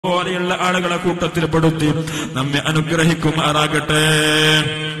പോലെയുള്ള ആളുകളെ കൂട്ടത്തിൽ പെടുത്തി നമ്മെ അനുഗ്രഹിക്കുമാറാകട്ടെ.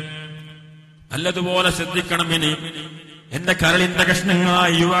 നല്ലതുപോലെ ശ്രദ്ധിക്കണം. ഇനി എന്റെ കരളിന്റെ കഷ്ണങ്ങളായ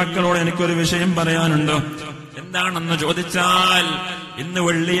യുവാക്കളോട് എനിക്കൊരു വിഷയം പറയാനുണ്ട്. എന്താണെന്ന് ചോദിച്ചാൽ, ഇന്ന്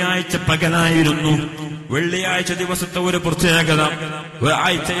വെള്ളിയാഴ്ച പകലായിരുന്നു. വെള്ളിയാഴ്ച ദിവസത്തെ ഒരു പ്രത്യേകത,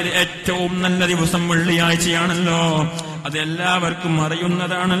 ആഴ്ചയിലെ ഏറ്റവും നല്ല ദിവസം വെള്ളിയാഴ്ചയാണല്ലോ. അത് എല്ലാവർക്കും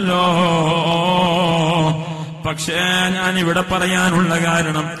അറിയുന്നതാണല്ലോ. പക്ഷേ ഞാനിവിടെ പറയാനുള്ള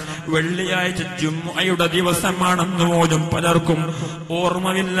കാരണം, വെള്ളിയാഴ്ച ജുമുഅയുടെ ദിവസമാണെന്ന് പോലും പലർക്കും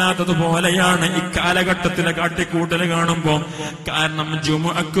ഓർമ്മയില്ലാത്തതുപോലെയാണ് ഈ കാലഘട്ടത്തിലെ കാട്ടിക്കൂട്ടൽ കാണുമ്പോ. കാരണം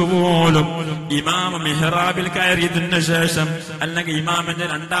ജുമുഅക്ക് പോലും ഇമാം മിഹ്റാബിൽ കയറിയതിന് ശേഷം, അല്ലെങ്കിൽ ഇമാമിന്റെ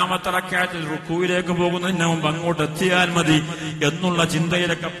രണ്ടാമത്തെ റക്അത്തിൽ റുക്കൂയിലേക്ക് പോകുന്നതിന് മുമ്പ് അങ്ങോട്ട് എത്തിയാൽ മതി എന്നുള്ള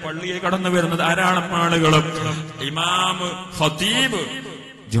ചിന്തയിലൊക്കെ പള്ളിയിൽ കടന്നു വരുന്ന ധാരാളം ആളുകൾ ഇമാം ഖതീബ്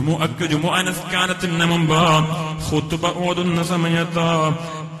ജുമുഅ നിസ്കാരത്തിന് മുമ്പ് ഖുത്ബ ഓതുന്ന സമയത്ത്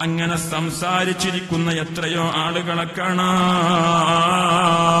അങ്ങനെ സംസാരിച്ചിരിക്കുന്ന എത്രയോ ആളുകളെ കാണാം.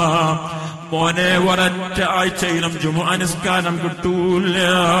 മോനെ, ഒരൊറ്റ ആഴ്ചയിലും ജുമുഅ നിസ്കാരം കിട്ടൂല.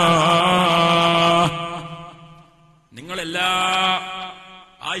 നിങ്ങളെല്ലാ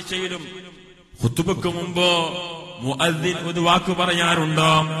ആഴ്ചയിലും ഖുത്ബക്ക് മുമ്പ് മുഅദ്ദിൻ ഒരു വാക്ക് പറയാറുണ്ട്,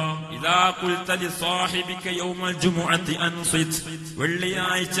 ഇദാ ഖുൽത ലിസാഹിബിക യൗമൽ ജുമുഅത്തി അൻസിത്.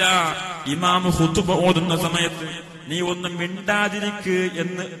 വെള്ളിയാഴ്ച ഇമാം ഖുത്ബ ഓതുന്ന സമയത്ത് നീ ഒന്നും മിണ്ടാതിരിക്ക്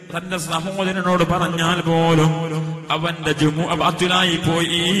എന്ന് തന്റെ സഹോദരനോട് പറഞ്ഞാൽ പോലും അവന്റെ ജുമുഅ ബാത്തിലായി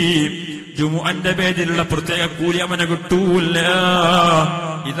പോയി. ജുമുഅന്റെ പേരിലുള്ള പ്രത്യേക കൂലി അവന് കിട്ടൂല.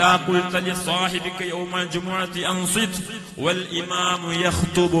 ഇദാ ഖുൽത ലിസാഹിബിക യൗമൽ ജുമുഅത്തി അൻസിത് വൽ ഇമാമു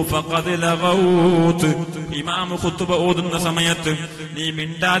യഖ്തുബു ഫഖദ് ലഗൗത്. ഇമാം ഖുത്ബ ഓതുന്ന സമയത്ത് നീ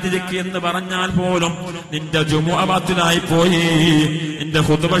മിണ്ടാതിരിക്ക് എന്ന് പറഞ്ഞാൽ പോലും നിന്റെ ജുമുഅ ബാത്തിലായി പോയി, നിന്റെ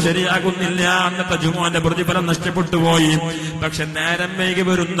ഖുത്ബ ശരിയാകുന്നില്ല, അന്നത്തെ ജുമുഅന്റെ പ്രതിഫലം നഷ്ടപ്പെട്ടു പോയി. പക്ഷെ നേരം വൈകി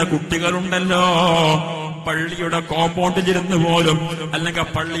വരുന്ന കുട്ടികളുണ്ടല്ലോ, പള്ളിയുടെ കോമ്പൗണ്ടിലിരുന്ന് പോലും അല്ലെങ്കിൽ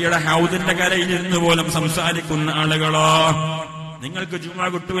പള്ളിയുടെ ഹൗദിന്റെ കരയിലിരുന്ന് പോലും സംസാരിക്കുന്ന ആളുകളോ. നിങ്ങൾക്ക് ജുമുഅ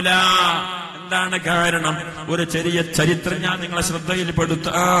കിട്ടൂല. എന്താണ് കാരണം? ഒരു ചെറിയ ചരിത്രം ഞാൻ നിങ്ങളെ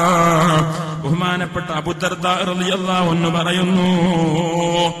ശ്രദ്ധയിൽപ്പെടുത്താം. ബഹുമാനപ്പെട്ട അബൂദർദാ റളിയല്ലാഹു അൻഹു പറയുന്നു,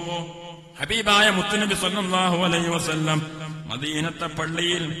 ഹബീബായ മുത്തുനബി സ്വല്ലല്ലാഹു അലൈഹി വസല്ലം മദീനത്തെ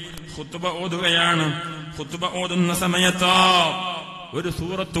പള്ളിയിൽ ഖുത്ബ ഓതുകയാണ്. ഖുത്ബ ഓതുന്ന സമയത്ത് ഒരു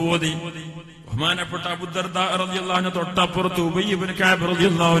സൂറത്ത് ഓതി. ബഹുമാനപ്പെട്ട അബൂദർദാ റളിയല്ലാഹു അൻഹു തൊട്ടപ്പുറത്ത് ഉബയ്യ് ഇബ്നു കഅബ്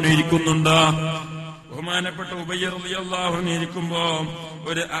റളിയല്ലാഹു അൻഹു ഇരിക്കുന്നുണ്ട്. ബഹുമാനപ്പെട്ട ഉബയ്യ് റളിയല്ലാഹു അൻഹു ഇരിക്കുമ്പോ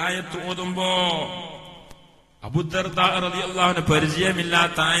ഒരു ആയത്ത് ഓതുമ്പോ അബൂദർദാ റളിയല്ലാഹു അൻഹു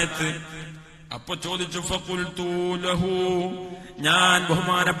പരിചയമില്ലാത്ത ആയത്ത്. അപ്പൊ ചോദിച്ചു, ഫഖുൽതു ലഹു, ഞാൻ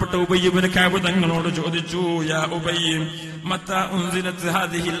ബഹുമാനപ്പെട്ട ഉബയ്യ് ഇബ്നു കഅബ് തങ്ങളോട് ചോദിച്ചു, യാ ഉബയ്യ് മത്താ ഉൻസിലത്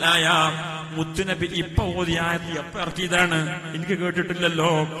ഹാദിഹിൽ ആയ, മുത്തുനബി ഇപ്പൊ ഓതിയ ആയത്ത് എപ്പോ ഇറക്കിയതാണ്? എനിക്ക്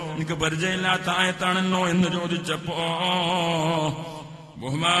കേട്ടിട്ടില്ലല്ലോ, എനിക്ക് പരിചയമില്ലാത്ത ആയത്താണല്ലോ എന്ന് ചോദിച്ചപ്പോ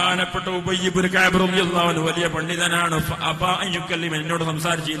ബഹുമാനപ്പെട്ട ഉബയ്യ് ഇബ്നു കഅബ് റളിയല്ലാഹു അൻഹു വലിയ പണ്ഡിതനാണ്. ഫഅബാ അൻ യുകല്ലിമ, എന്നോട്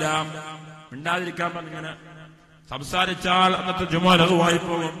സംസാരിച്ചില്ല. മിണ്ടാതിരിക്കാൻ പറഞ്ഞിങ്ങനെ സംസാരിച്ചാൽ അന്നത്തെ ജുമുഅ ലഘുവായി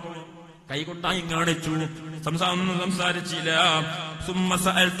പോകും. കൈകൊണ്ടായി കാണിച്ചു, സംസാരിച്ചില്ല. സുമ്മ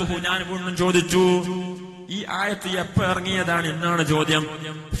സഅൽതുഹു, ഞാൻ വീണ്ടും ചോദിച്ചു, ഈ ആയത്ത് എപ്പോ ഇറങ്ങിയതാണ് എന്നാണ് ചോദ്യം.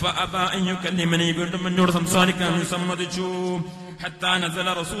 ഫഅബാ അൻ യുകല്ലിമനി, വീണ്ടും എന്നോട് സംസാരിക്കാൻ സമ്മതിച്ചു. ഹത്താ നസല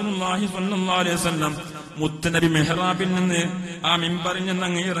റസൂലുള്ളാഹി സ്വല്ലല്ലാഹു അലൈഹി വസല്ലം, മുത്തുനബി മെഹ്റാബിൽ നിന്ന് ആ മിമ്പറിൽ നിന്ന്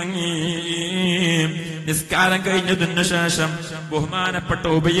അങ്ങ് ഇറങ്ങി. നിസ്കാരം കഴിഞ്ഞതിന് ശേഷം ബഹുമാനപ്പെട്ട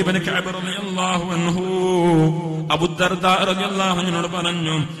ഉബയ്യ് ഇബ്നു കഅബ് റളിയല്ലാഹു അൻഹു അബൂദർദാ റളിയല്ലാഹു അൻഹുവിനോട്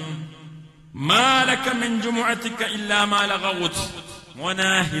പറഞ്ഞു, മാ ലക മിൻ ജുമുഅതിക ഇല്ലാ മാ ലഗൗത്.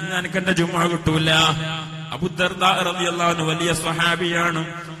 മോനെ, ഇന്ന് എനിക്ക് എന്റെ ജുമുഅ കിട്ടൂല. അബൂദർദാ റളിയല്ലാഹു അൻഹു വലിയ സ്വഹാബിയാണ്,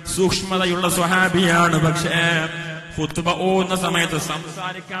 സൂക്ഷ്മതയുള്ള സ്വഹാബിയാണ്. പക്ഷേ ഖുത്ബ ഓതുന്ന സമയത്ത്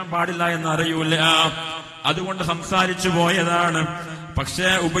സംസാരിക്കാൻ പാടില്ല എന്ന് അറിയൂല, അതുകൊണ്ട് സംസാരിച്ചു പോയതാണ്. പക്ഷേ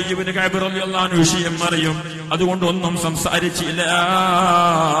ഉബയ്യ് ഇബ്നു കഅബ് റളിയല്ലാഹു അൻഹു വിഷയം അറിയും, അതുകൊണ്ട് ഒന്നും സംസാരിച്ചില്ല.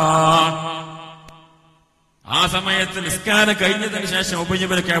 ആ സമയത്ത് നിസ്കാരം കഴിഞ്ഞതിന് ശേഷം ഉബയ്യ്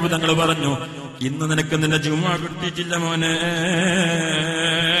ഇബ്നു കഅബ് തങ്ങൾ പറഞ്ഞു, ഇന്ന് നിനക്ക് നിന്റെ ജുമുഅ കിട്ടിയിട്ടില്ല മോനെ.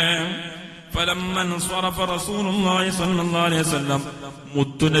 ഫലമ്മൻ സ്വറഫ റസൂലുള്ളാഹി സ്വല്ലല്ലാഹു അലൈഹി വസല്ലം,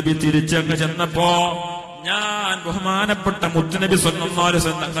 മുത്തുനബി തിരിച്ചങ്ങ് ചെന്നപ്പോ ഞാൻ ബഹുമാനപ്പെട്ട മുത്തുനബി സ്വല്ലല്ലാഹു അലൈഹി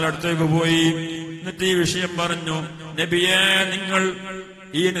വസല്ലം തങ്ങളുടെ അടുത്തേക്ക് പോയി. എന്നിട്ട് ഈ വിഷയം പറഞ്ഞു, നബിയെ, നിങ്ങൾ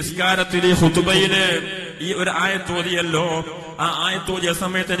ഈ നിസ്കാരത്തിൽ ഈ ഖുതുബയില് ഈ ഒരു ആയത്ത് ഓതിയല്ലോ, ആ ആയത്ത് ഓതിയ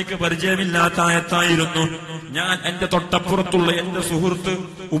സമയത്ത് എനിക്ക് പരിചയമില്ലാത്ത ആയത്തായിരുന്നു. ഞാൻ എന്റെ തൊട്ടപ്പുറത്തുള്ള എന്റെ സുഹൃത്ത്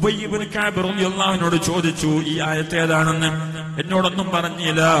ഉബയ്യ് ഇബ്നു കഅബ് റളിയല്ലാഹു അൻഹുവിനോട് ചോദിച്ചു, ഈ ആയത്ത് ഏതാണെന്ന്. എന്നോടൊന്നും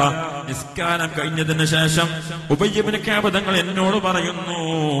പറഞ്ഞില്ല. നിസ്കാരം കഴിഞ്ഞതിന് ശേഷം ഉബയ്യ് ഇബ്നു കഅബ് തങ്ങൾ എന്നോട് പറയുന്നു,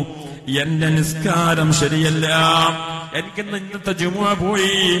 എന്റെ നിസ്കാരം ശരിയല്ല, എനിക്കിന്ന് ഇന്നത്തെ ജുമുഅ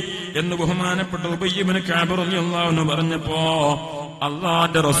പോയി എന്ന് ബഹുമാനപ്പെട്ട ഉബയ്യ് ഇബ്നു കഅബ് റളിയല്ലാഹു അൻഹു പറഞ്ഞപ്പോ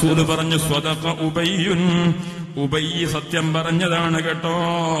അല്ലാഹുവിന്റെ റസൂല് പറഞ്ഞു സ്വദഖ ഉബയ്യുൻ, ഉബയ്യ് സത്യം പറഞ്ഞതാണ് കേട്ടോ,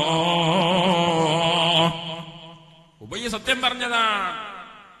 ഉബയ്യ് സത്യം പറഞ്ഞതാണ്,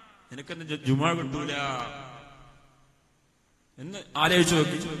 എനിക്കെന്ന് ജുമുഅ കിട്ടൂല എന്ന് ആലോചിച്ചു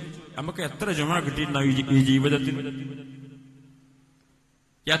നോക്കി. നമുക്ക് എത്ര ജുമുഅ കിട്ടിയിട്ടുണ്ടാവും ഈ ജീവിതത്തിൽ?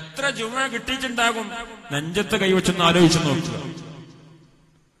 എത്ര ജുമുഅ കിട്ടിയിട്ടുണ്ടാകും? നെഞ്ചത്ത് കൈവച്ചൊന്ന് ആലോചിച്ചു നോക്കുക.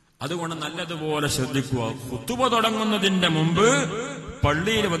 അതുകൊണ്ട് നല്ലതുപോലെ ശ്രദ്ധിക്കുക. ഖുതുബ തുടങ്ങുന്നതിന്റെ മുമ്പ്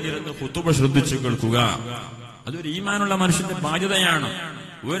പള്ളിയിൽ വന്നിരുന്ന് ഖുതുബ ശ്രദ്ധിച്ചു കേൾക്കുക. അതൊരു ഈമാനുള്ള മനുഷ്യന്റെ ബാധ്യതയാണ്.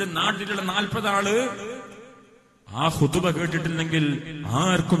 ഒരു നാട്ടിലുള്ള 40 ആള് ആ ഖുതുബ കേട്ടിട്ടില്ലെങ്കിൽ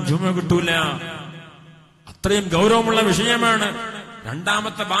ആർക്കും ജുമുഅ കിട്ടൂല. അത്രയും ഗൗരവമുള്ള വിഷയമാണ്.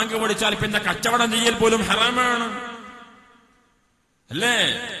 രണ്ടാമത്തെ ബാങ്ക് പഠിച്ചാൽ പിന്നെ കച്ചവടം ചെയ്യൽ പോലും ഹറാമാണ്, അല്ലേ?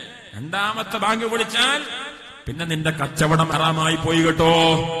 രണ്ടാമത്തെ ബാങ്ക് പഠിച്ചാൽ പിന്നെ നിന്റെ കച്ചവടം ഹറാമായി പോയി കേട്ടോ.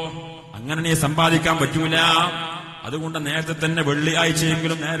 അങ്ങനെ നീ സമ്പാദിക്കാൻ പറ്റൂല. അതുകൊണ്ട് നേരത്തെ തന്നെ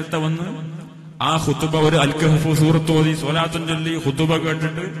വെള്ളിയാഴ്ചയെങ്കിലും നേരത്തെ വന്ന് ആ ഖുതുബ ഒരു അൽ-കഹ്ഫ് സൂറത്ത് ഓതി സ്വലാത്തും ചൊല്ലി ഖുതുബ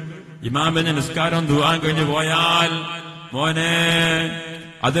കേട്ടിട്ട് ഇമാമിന്റെ നിസ്കാരം ദുആ കഴിഞ്ഞ് പോയാൽ മോനെ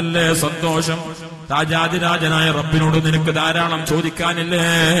അതല്ലേ സന്തോഷം. രാജാതിരാജനായ റബ്ബിനോട് നിനക്ക് ധാരാളം ചോദിക്കാനില്ലേ?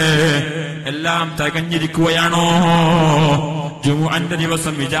 എല്ലാം തികഞ്ഞിരിക്കുകയാണോ? ജുമുഅന്റെ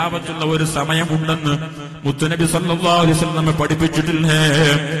ദിവസം ഇജാബത്തുള്ള ഒരു സമയമുണ്ടെന്ന് മുത്തുനബി സല്ലല്ലാഹു അലൈഹി വസല്ലം നമ്മെ പഠിപ്പിച്ചിട്ടില്ലേ?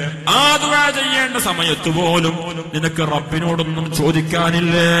 ആ ദുആ ചെയ്യേണ്ട സമയത്ത് പോലും നിനക്ക് റബ്ബിനോടൊന്നും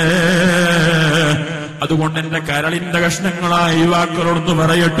ചോദിക്കാനില്ലേ? അതുകൊണ്ട് എന്റെ കരളിന്റെ കഷ്ണങ്ങളായ യുവാക്കളോടൊന്ന്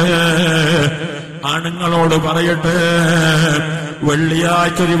പറയട്ടെ, ആണുങ്ങളോട് പറയട്ടെ,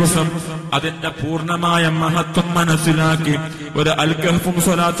 വെള്ളിയാഴ്ച ദിവസം അതിന്റെ പൂർണ്ണമായ മഹത്വം മനസ്സിലാക്കി ഒരു അൽ-കഹ്ഫും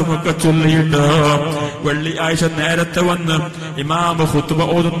സ്വലാത്തും ഒക്കെ ചൊല്ലിയിട്ട് വെള്ളിയാഴ്ച നേരത്തെ വന്ന് ഇമാമ് ഖുതുബ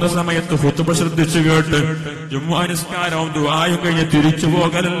ഓതുന്ന സമയത്ത് ഖുതുബ ശ്രദ്ധിച്ചു കേട്ട് ജുമുഅ നിസ്കാരവും ദുആയും കഴിഞ്ഞ് തിരിച്ചു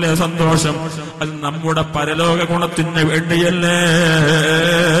പോകലല്ലേ സന്തോഷം? അത് നമ്മുടെ പരലോക ഗുണത്തിന് വേണ്ടിയല്ലേ?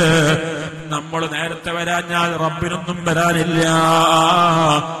 നമ്മൾ നേരത്തെ വരാഞ്ഞാൽ റബ്ബിനൊന്നും വരാനില്ല.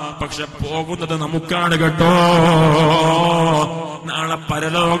 പക്ഷെ പോകുന്നത് നമുക്കാണ് കേട്ടോ. നാളെ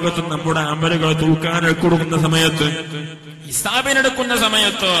പരലോകത്ത് നമ്മുടെ അമലുകൾ തൂക്കാൻ കൊടുക്കുന്ന സമയത്ത്, ഹിസാബിനെടുക്കുന്ന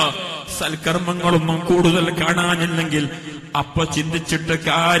സമയത്ത് സൽക്കർമ്മങ്ങളൊന്നും കൂടുതൽ കാണാനില്ലെങ്കിൽ അപ്പൊ ചിന്തിച്ചിട്ട്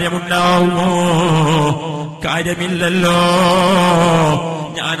കാര്യമുണ്ടാവുമോ? കാര്യമില്ലല്ലോ.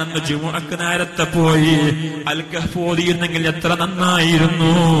 ഞാനന്ന് ജുമുഅക്ക് നേരത്തെ പോയി അൽ-കഹ്ഫ് ഓതിയിരുന്നെങ്കിൽ എത്ര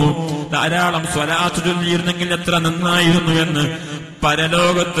നന്നായിരുന്നു, ധാരാളം സ്വലാത്ത് ചൊല്ലിയിരുന്നെങ്കിൽ എത്ര നന്നായിരുന്നു എന്ന്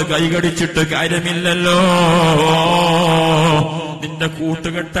പരലോകത്ത് കൈകടിച്ചിട്ട് കാര്യമില്ലല്ലോ. നിന്റെ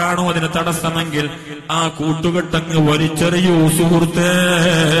കൂട്ടുകെട്ടാണോ അതിന് തടസ്സമെങ്കിൽ ആ കൂട്ടുകെട്ടങ്ങ് വലിച്ചെറിയൂ സുഹൃത്തേ.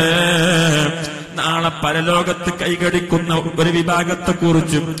 നാളെ പരലോകത്ത് കൈകടിക്കുന്ന ഒരു വിഭാഗത്തെ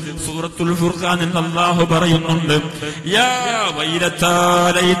കുറിച്ച് സൂറത്തുൽ ഫുർഖാനിൽ അല്ലാഹു പറയുന്നുണ്ട്, യാ വൈലതാ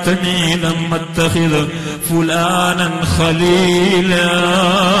ലൈതനീ ലം അത്തഖിദ് ഫുലാനൻ ഖലീലാ.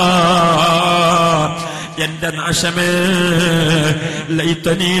 എന്റെ നാശമേ,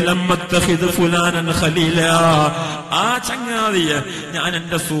 ലൈതനീ ലം അത്തഖിദ് ഫുലാനൻ ഖലീലാ, ആ ചങ്ങാതിയെ ഞാൻ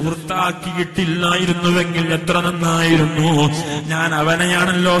എന്റെ സുഹൃത്താക്കിയിട്ടില്ലായിരുന്നുവെങ്കിൽ എത്ര നന്നായിരുന്നു. ഞാൻ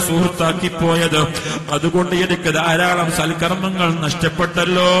അവനെയാണല്ലോ സുഹൃത്താക്കി പോയത്. അതുകൊണ്ട് എനിക്ക് ധാരാളം സൽക്കർമ്മങ്ങൾ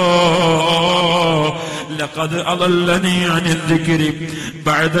നഷ്ടപ്പെട്ടല്ലോ. ലഖദ് അളല്ലനീ അനി ദിക്രി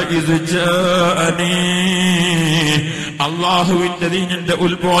ബഅദ ഇദ് ജാഅനീ. അല്ലാഹുവിന്റെ ദീനിന്റെ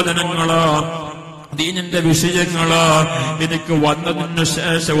ഉത്ബോധനങ്ങളാ, ദീനിന്റെ വിഷയങ്ങള് എനിക്ക് വന്നതിനു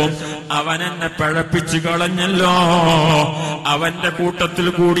ശേഷവും അവൻ എന്നെ പഴപ്പിച്ചു കളഞ്ഞല്ലോ. അവന്റെ കൂട്ടത്തിൽ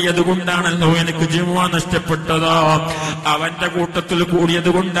കൂടിയത് കൊണ്ടാണല്ലോ എനിക്ക് ജുമുഅ നഷ്ടപ്പെട്ടത്. അവന്റെ കൂട്ടത്തിൽ കൂടിയത്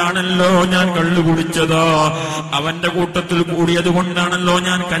കൊണ്ടാണല്ലോ ഞാൻ കള്ളു കുടിച്ചത്. അവന്റെ കൂട്ടത്തിൽ കൂടിയത് കൊണ്ടാണല്ലോ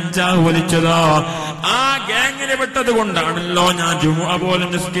ഞാൻ കഞ്ചാവ് വലിച്ചത്. ആ ഗാങ്ങിനെ വിട്ടത് കൊണ്ടാണല്ലോ ഞാൻ ജുമുഅ പോലും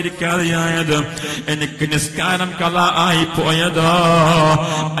നിസ്കരിക്കാതെയായത്. എനിക്ക് നിസ്കാരം ഖളാ ആയി പോയത്.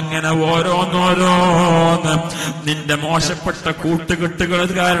 അങ്ങനെ ഓരോന്നോരോ നിന്റെ മോശപ്പെട്ട കൂട്ടുകെട്ടുകൾ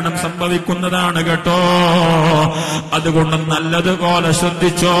കാരണം സംഭവിക്കുന്നതാണ് കേട്ടോ. അതുകൊണ്ട് നല്ലതുപോലെ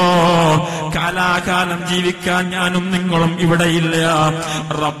ശ്രദ്ധിച്ചോ. കാലാകാലം ജീവിക്കാൻ ഞാനും നിങ്ങളും ഇവിടെയില്ല.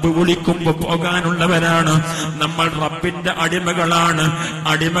 റബ്ബ് വിളിക്കുമ്പോ പോകാനുള്ളവരാണ്. നമ്മൾ റബ്ബിന്റെ അടിമകളാണ്.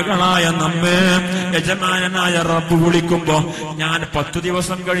 അടിമകളായ നമ്മെ യജമാനനായ റബ്ബ് വിളിക്കുമ്പോ ഞാൻ 10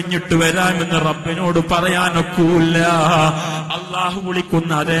 ദിവസം കഴിഞ്ഞിട്ട് വരാമെന്ന് റബ്ബിനോട് പറയാനൊക്കൂല്ല. അള്ളാഹു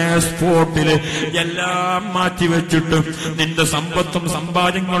വിളിക്കുന്ന അതേ സ്പോട്ടില് എല്ലാം മാറ്റിവെച്ചിട്ട് നിന്റെ സമ്പത്തും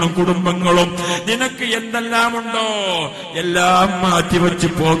സമ്പാദ്യങ്ങളും കുടുംബങ്ങളും നിനക്ക് എന്തെല്ലാമുണ്ടോ എല്ലാം മാറ്റിവെച്ച്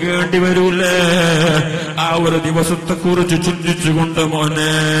പോകേണ്ടി വരൂലേ. ആ ഒരു ദിവസത്തെ കുറിച്ച് ചിന്തിച്ചുകൊണ്ട്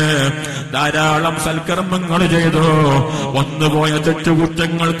മോനെ ധാരാളം സൽക്കർമ്മങ്ങൾ ചെയ്തു. വന്നുപോയ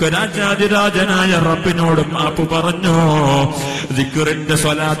തെറ്റുകുറ്റങ്ങൾക്ക് രാജാതിരാജനായ റബ്ബിനോട് മാപ്പ് പറഞ്ഞു. ദിക്റിന്റെ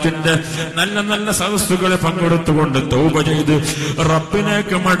സ്വലാത്തിന്റെ നല്ല നല്ല സദസ്സുകളെ പങ്കെടുത്തുകൊണ്ട് തൗബ ചെയ്ത്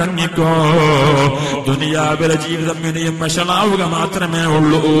റബ്ബിലേക്ക് മടങ്ങിക്കോ. ദുനിയാവിലെ ജീവിതം ഇനിയും വഷളാവുക മാത്രമേ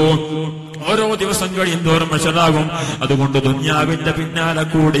ഉള്ളൂ. ഓരോ ദിവസം കഴിയുന്തോറും വഷളാകും. അതുകൊണ്ട് ദുനിയാവിന്റെ പിന്നാലെ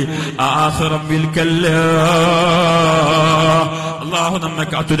കൂടി ആഖിറം വിൽക്കല്ല. അല്ലാഹു നമ്മെ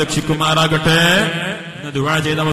കാത്തുരക്ഷിക്കുമാറാകട്ടെ. ദുആ ചെയ്ത